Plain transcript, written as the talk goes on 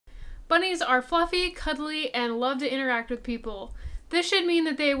Bunnies are fluffy, cuddly, and love to interact with people. This should mean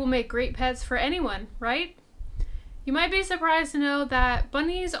that they will make great pets for anyone, right? You might be surprised to know that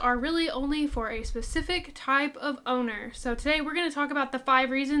bunnies are really only for a specific type of owner. So today we're going to talk about the 5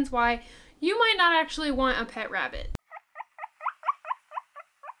 reasons why you might not actually want a pet rabbit.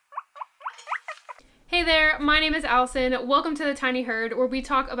 Hey there, my name is Allison. Welcome to the Tiny Herd, where we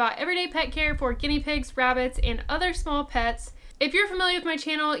talk about everyday pet care for guinea pigs, rabbits, and other small pets. If you're familiar with my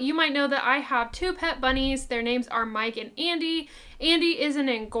channel, you might know that I have 2 pet bunnies. Their names are Mike and Andy. Andy is an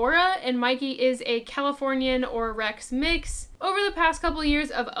Angora and Mikey is a Californian or Rex mix. Over the past couple of years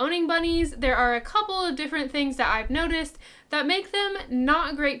of owning bunnies, there are a couple of different things that I've noticed that make them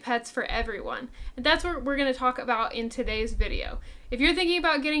not great pets for everyone. And that's what we're going to talk about in today's video. If you're thinking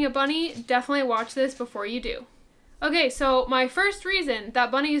about getting a bunny, definitely watch this before you do. Okay, so my first reason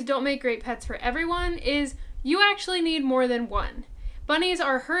that bunnies don't make great pets for everyone is you actually need more than one. Bunnies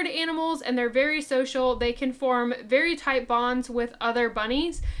are herd animals and they're very social. They can form very tight bonds with other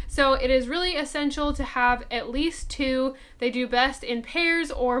bunnies. So it is really essential to have at least 2. They do best in pairs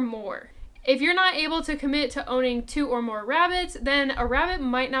or more. If you're not able to commit to owning 2 or more rabbits, then a rabbit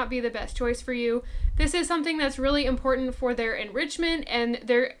might not be the best choice for you. This is something that's really important for their enrichment and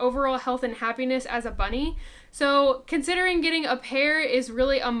their overall health and happiness as a bunny. So considering getting a pair is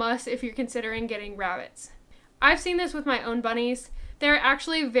really a must if you're considering getting rabbits. I've seen this with my own bunnies. They're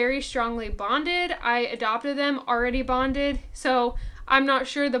actually very strongly bonded. I adopted them already bonded, so I'm not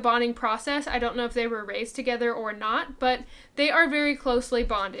sure the bonding process. I don't know if they were raised together or not, but they are very closely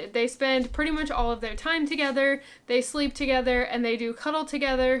bonded. They spend pretty much all of their time together, they sleep together, and they do cuddle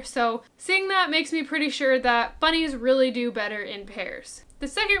together, so seeing that makes me pretty sure that bunnies really do better in pairs. The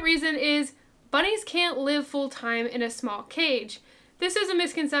second reason is bunnies can't live full-time in a small cage. This is a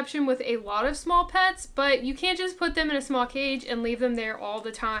misconception with a lot of small pets, but you can't just put them in a small cage and leave them there all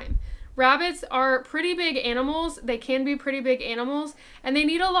the time. Rabbits are pretty big animals, they can be pretty big animals, and they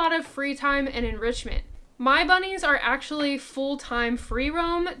need a lot of free time and enrichment. My bunnies are actually full-time free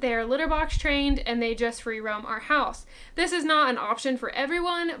roam. They're litter box trained and they just free roam our house. This is not an option for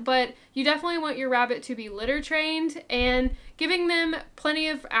everyone, but you definitely want your rabbit to be litter trained, and giving them plenty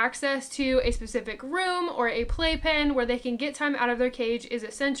of access to a specific room or a playpen where they can get time out of their cage is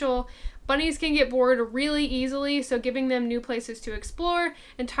essential. Bunnies can get bored really easily, so giving them new places to explore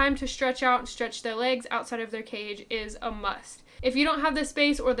and time to stretch out and stretch their legs outside of their cage is a must. If you don't have the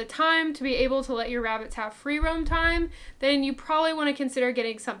space or the time to be able to let your rabbits have free roam time, then you probably want to consider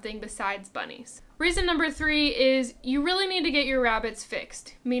getting something besides bunnies. Reason number 3 is you really need to get your rabbits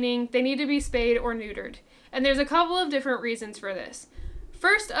fixed, meaning they need to be spayed or neutered. And there's a couple of different reasons for this.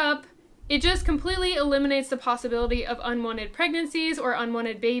 First up, it just completely eliminates the possibility of unwanted pregnancies or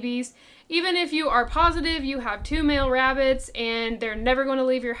unwanted babies. Even if you are positive you have 2 male rabbits and they're never going to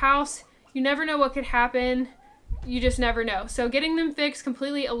leave your house, you never know what could happen. You just never know. So getting them fixed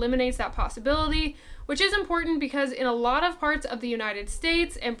completely eliminates that possibility, which is important because in a lot of parts of the United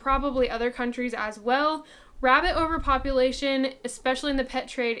States and probably other countries as well, rabbit overpopulation, especially in the pet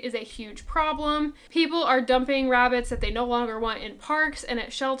trade, is a huge problem. People are dumping rabbits that they no longer want in parks and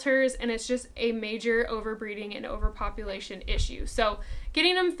at shelters, and it's just a major overbreeding and overpopulation issue. So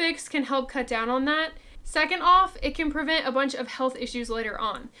getting them fixed can help cut down on that. Second off, it can prevent a bunch of health issues later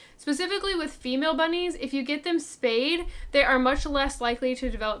on. Specifically with female bunnies, if you get them spayed, they are much less likely to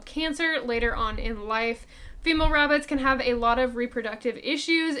develop cancer later on in life. Female rabbits can have a lot of reproductive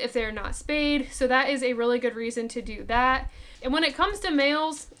issues if they're not spayed, so that is a really good reason to do that. And when it comes to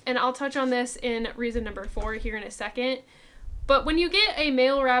males, and I'll touch on this in reason number 4 here in a second, but when you get a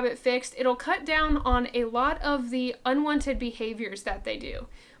male rabbit fixed, it'll cut down on a lot of the unwanted behaviors that they do.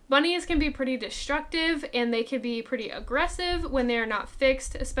 Bunnies can be pretty destructive and they can be pretty aggressive when they're not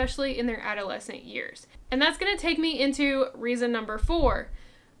fixed, especially in their adolescent years. And that's going to take me into reason number 4.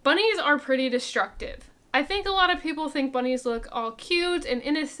 Bunnies are pretty destructive. I think a lot of people think bunnies look all cute and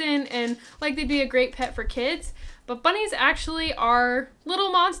innocent and like they'd be a great pet for kids, but bunnies actually are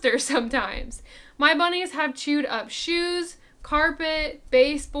little monsters sometimes. My bunnies have chewed up shoes, carpet,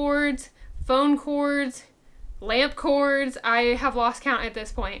 baseboards, phone cords, lamp cords. I have lost count at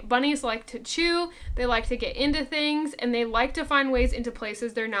this point. Bunnies like to chew, they like to get into things, and they like to find ways into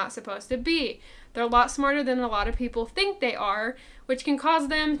places they're not supposed to be. They're a lot smarter than a lot of people think they are, which can cause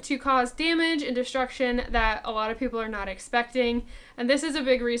them to cause damage and destruction that a lot of people are not expecting, and this is a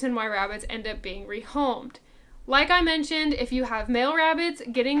big reason why rabbits end up being rehomed. Like I mentioned, if you have male rabbits,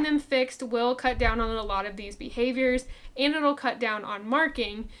 getting them fixed will cut down on a lot of these behaviors, and it'll cut down on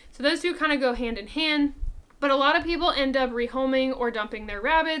marking, so those two kind of go hand in hand. But a lot of people end up rehoming or dumping their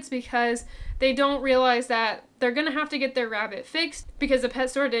rabbits because they don't realize that they're gonna have to get their rabbit fixed because the pet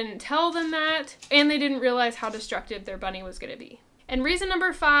store didn't tell them that, and they didn't realize how destructive their bunny was gonna be. And reason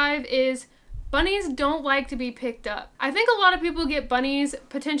number 5 is bunnies don't like to be picked up. I think a lot of people get bunnies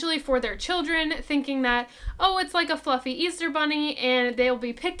potentially for their children, thinking that, oh, it's like a fluffy Easter bunny and they'll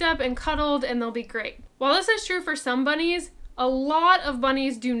be picked up and cuddled and they'll be great. While this is true for some bunnies, a lot of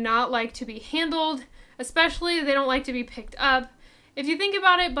bunnies do not like to be handled, especially they don't like to be picked up. If you think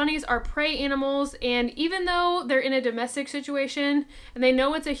about it, bunnies are prey animals, and even though they're in a domestic situation and they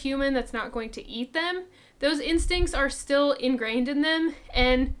know it's a human that's not going to eat them, those instincts are still ingrained in them,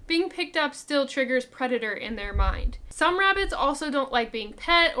 and being picked up still triggers predator in their mind. Some rabbits also don't like being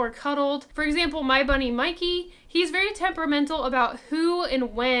pet or cuddled. For example, my bunny Mikey, he's very temperamental about who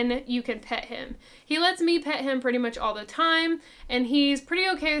and when you can pet him. He lets me pet him pretty much all the time, and he's pretty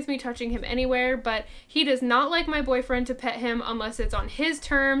okay with me touching him anywhere, but he does not like my boyfriend to pet him unless it's on his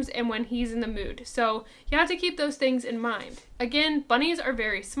terms and when he's in the mood. So you have to keep those things in mind. Again, bunnies are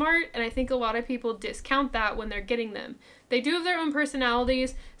very smart, and I think a lot of people discount that when they're getting them. They do have their own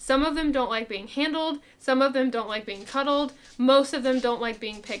personalities. Some of them don't like being handled. Some of them don't like being cuddled. Most of them don't like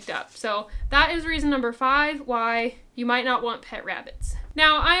being picked up. So that is reason number 5 why you might not want pet rabbits.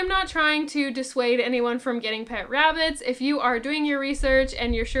 Now, I am not trying to dissuade anyone from getting pet rabbits. If you are doing your research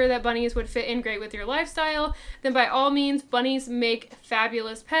and you're sure that bunnies would fit in great with your lifestyle, then by all means, bunnies make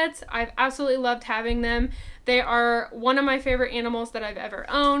fabulous pets. I've absolutely loved having them. They are one of my favorite animals that I've ever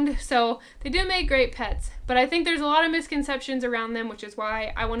owned, so they do make great pets. But I think there's a lot of misconceptions around them, which is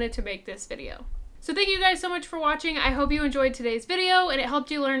why I wanted to make this video. So thank you guys so much for watching. I hope you enjoyed today's video and it helped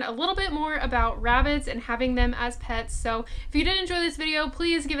you learn a little bit more about rabbits and having them as pets. So if you did enjoy this video,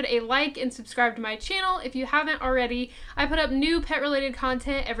 please give it a like and subscribe to my channel if you haven't already. I put up new pet related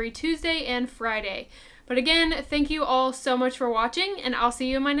content every Tuesday and Friday. But again, thank you all so much for watching, and I'll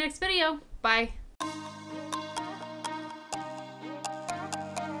see you in my next video. Bye.